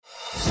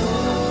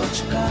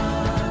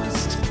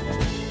Sochcast.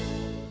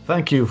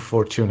 Thank you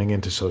for tuning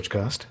into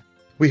Sochcast.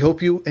 We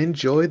hope you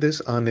enjoy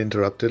this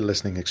uninterrupted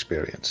listening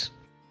experience.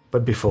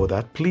 But before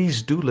that,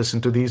 please do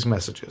listen to these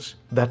messages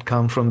that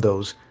come from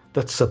those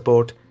that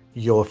support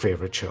your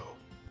favorite show.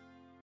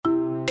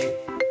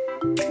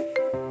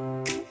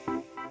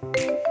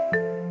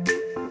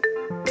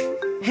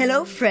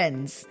 Hello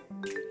friends,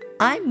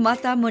 I'm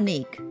Mata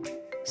Monique,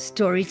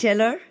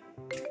 storyteller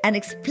and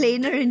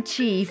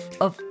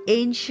explainer-in-chief of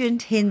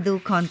ancient Hindu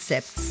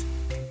concepts.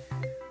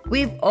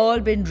 We've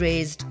all been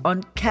raised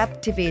on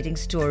captivating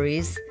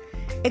stories,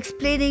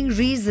 explaining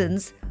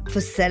reasons for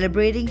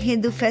celebrating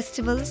Hindu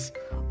festivals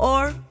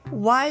or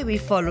why we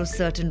follow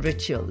certain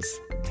rituals.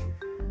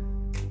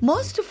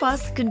 Most of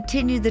us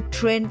continue the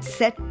trend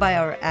set by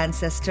our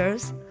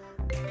ancestors,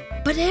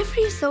 but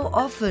every so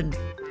often,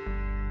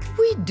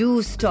 we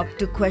do stop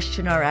to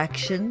question our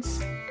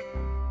actions.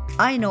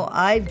 I know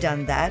I've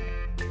done that.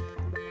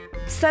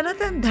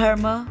 Sanatan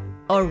Dharma,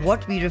 or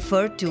what we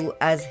refer to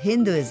as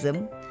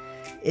Hinduism,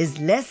 is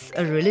less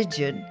a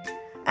religion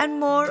and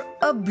more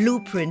a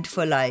blueprint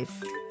for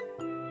life.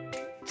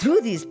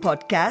 Through these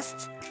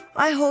podcasts,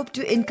 I hope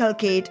to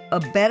inculcate a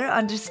better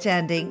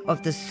understanding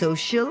of the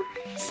social,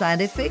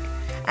 scientific,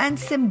 and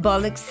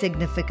symbolic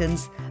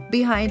significance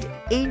behind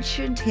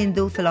ancient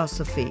Hindu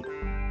philosophy.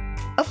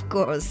 Of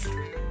course,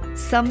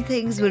 some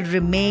things will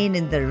remain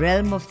in the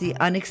realm of the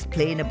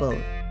unexplainable.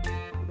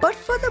 But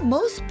for the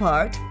most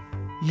part,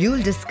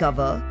 you'll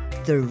discover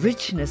the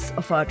richness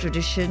of our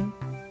tradition,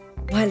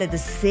 while at the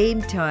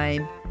same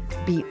time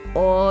be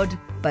awed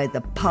by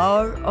the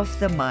power of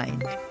the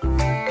mind.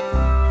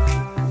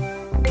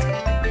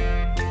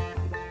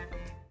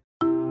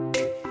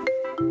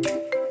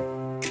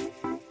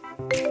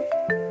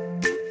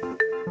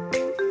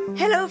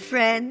 Hello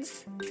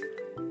friends,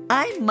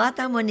 I'm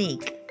Mata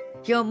Monique,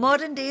 your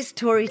modern-day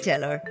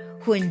storyteller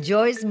who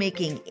enjoys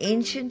making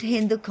ancient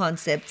Hindu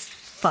concepts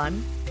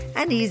fun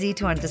and easy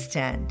to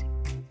understand.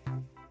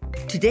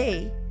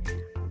 Today,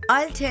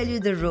 I'll tell you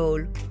the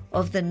role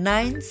of the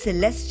 9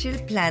 celestial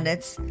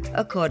planets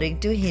according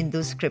to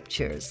Hindu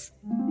scriptures.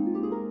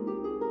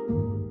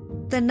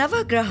 The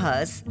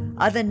Navagrahas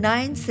are the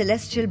 9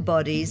 celestial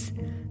bodies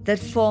that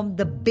form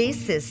the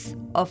basis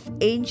of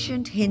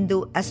ancient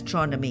Hindu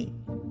astronomy.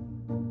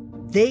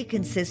 They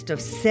consist of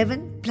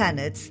 7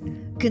 planets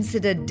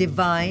considered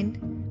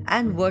divine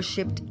and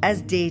worshipped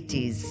as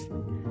deities.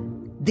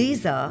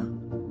 These are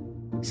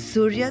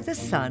Surya the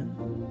sun,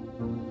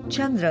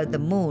 Chandra the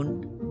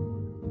moon,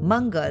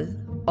 Mangal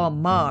or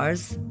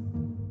Mars,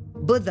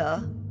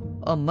 Buddha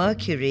or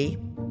Mercury,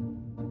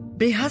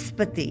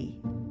 Brihaspati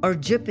or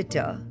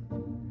Jupiter,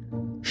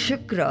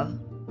 Shukra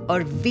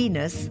or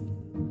Venus,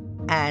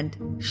 and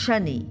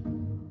Shani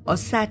or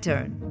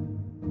Saturn.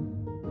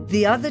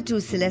 The other 2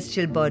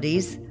 celestial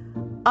bodies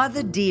are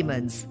the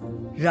demons,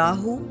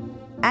 Rahu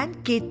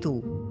and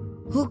Ketu,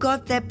 who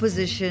got their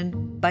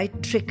position by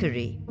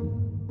trickery.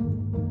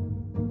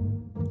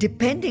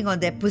 Depending on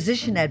their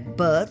position at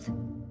birth,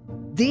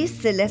 these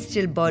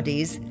celestial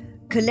bodies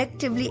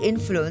collectively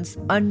influence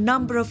a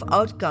number of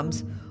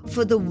outcomes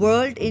for the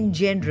world in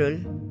general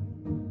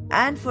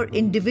and for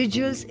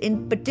individuals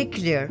in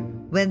particular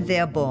when they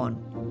are born.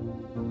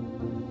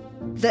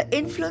 The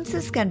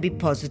influences can be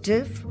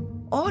positive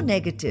or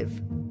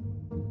negative.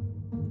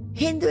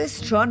 Hindu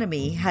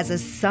astronomy has a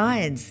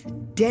science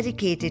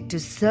dedicated to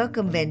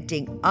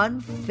circumventing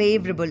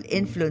unfavorable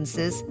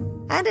influences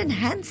and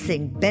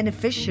enhancing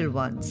beneficial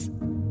ones.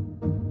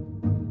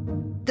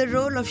 The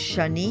role of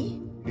Shani,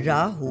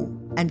 Rahu,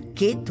 and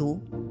Ketu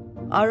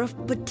are of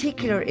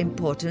particular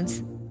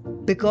importance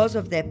because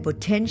of their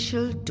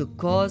potential to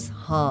cause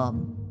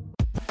harm.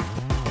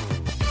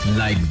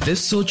 Like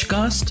this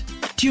Sochcast?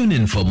 Tune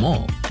in for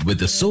more with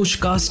the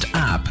Sochcast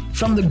app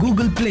from the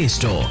Google Play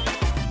Store.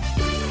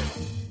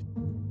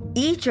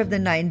 Each of the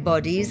 9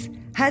 bodies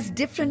has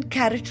different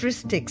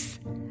characteristics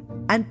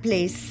and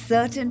plays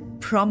certain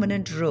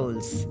prominent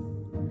roles.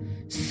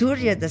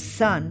 Surya the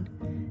sun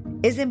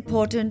is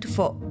important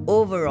for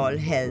overall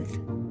health.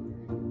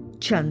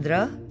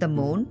 Chandra the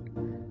moon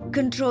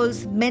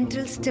controls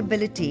mental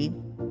stability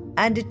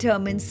and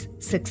determines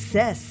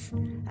success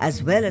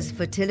as well as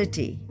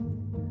fertility.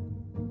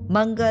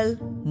 Mangal,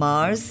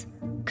 Mars,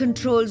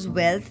 controls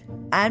wealth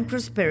and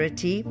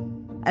prosperity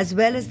as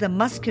well as the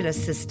muscular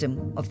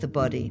system of the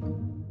body.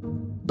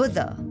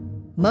 Buddha,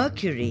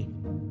 Mercury,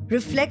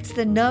 reflects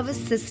the nervous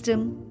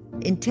system,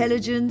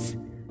 intelligence,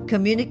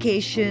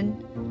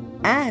 communication,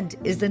 and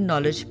is the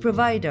knowledge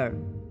provider.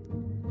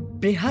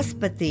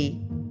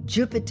 Brihaspati,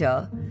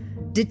 Jupiter,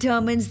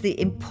 determines the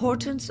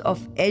importance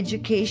of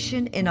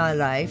education in our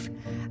life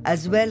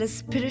as well as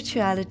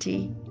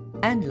spirituality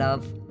and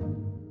love.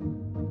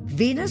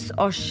 Venus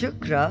or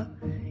Shukra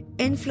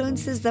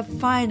influences the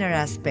finer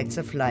aspects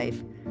of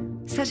life,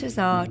 such as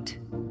art,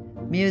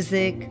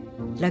 music,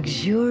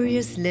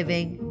 luxurious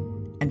living,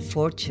 and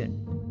fortune.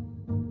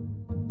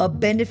 A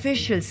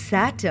beneficial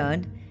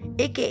Saturn,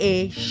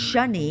 aka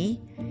Shani,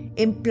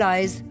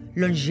 implies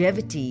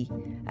longevity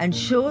and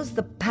shows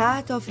the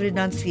path of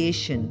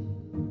renunciation.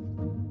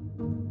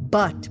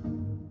 But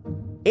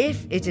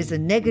if it is a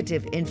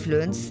negative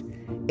influence,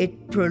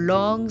 it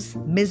prolongs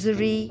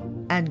misery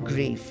and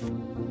grief.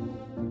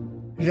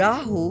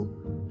 Rahu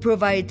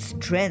provides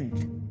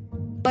strength,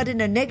 but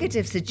in a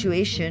negative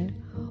situation,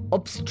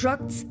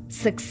 obstructs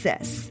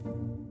success.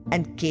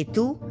 And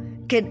Ketu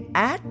can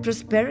add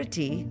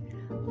prosperity,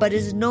 but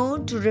is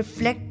known to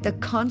reflect the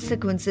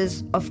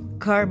consequences of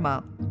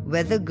karma,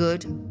 whether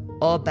good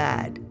or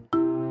bad.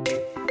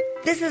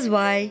 This is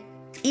why,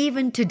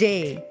 even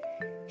today,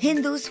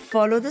 Hindus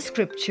follow the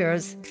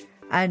scriptures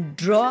and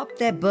draw up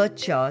their birth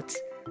charts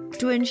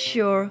to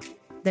ensure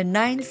the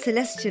 9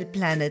 celestial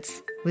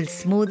planets will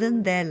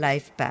smoothen their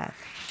life path.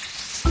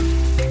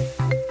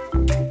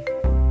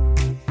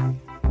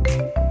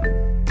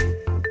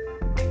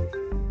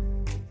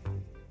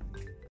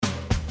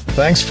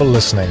 Thanks for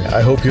listening.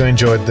 I hope you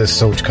enjoyed this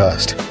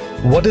Sochcast.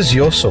 What is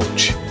your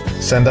Soch?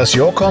 Send us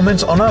your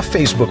comments on our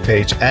Facebook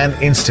page and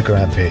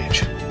Instagram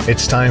page.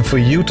 It's time for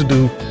you to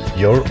do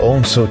your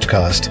own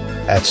Sochcast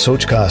at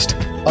Sochcast.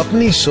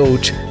 Apni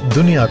Soch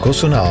Duniya ko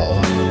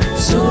sunao.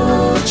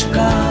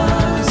 Sochcast.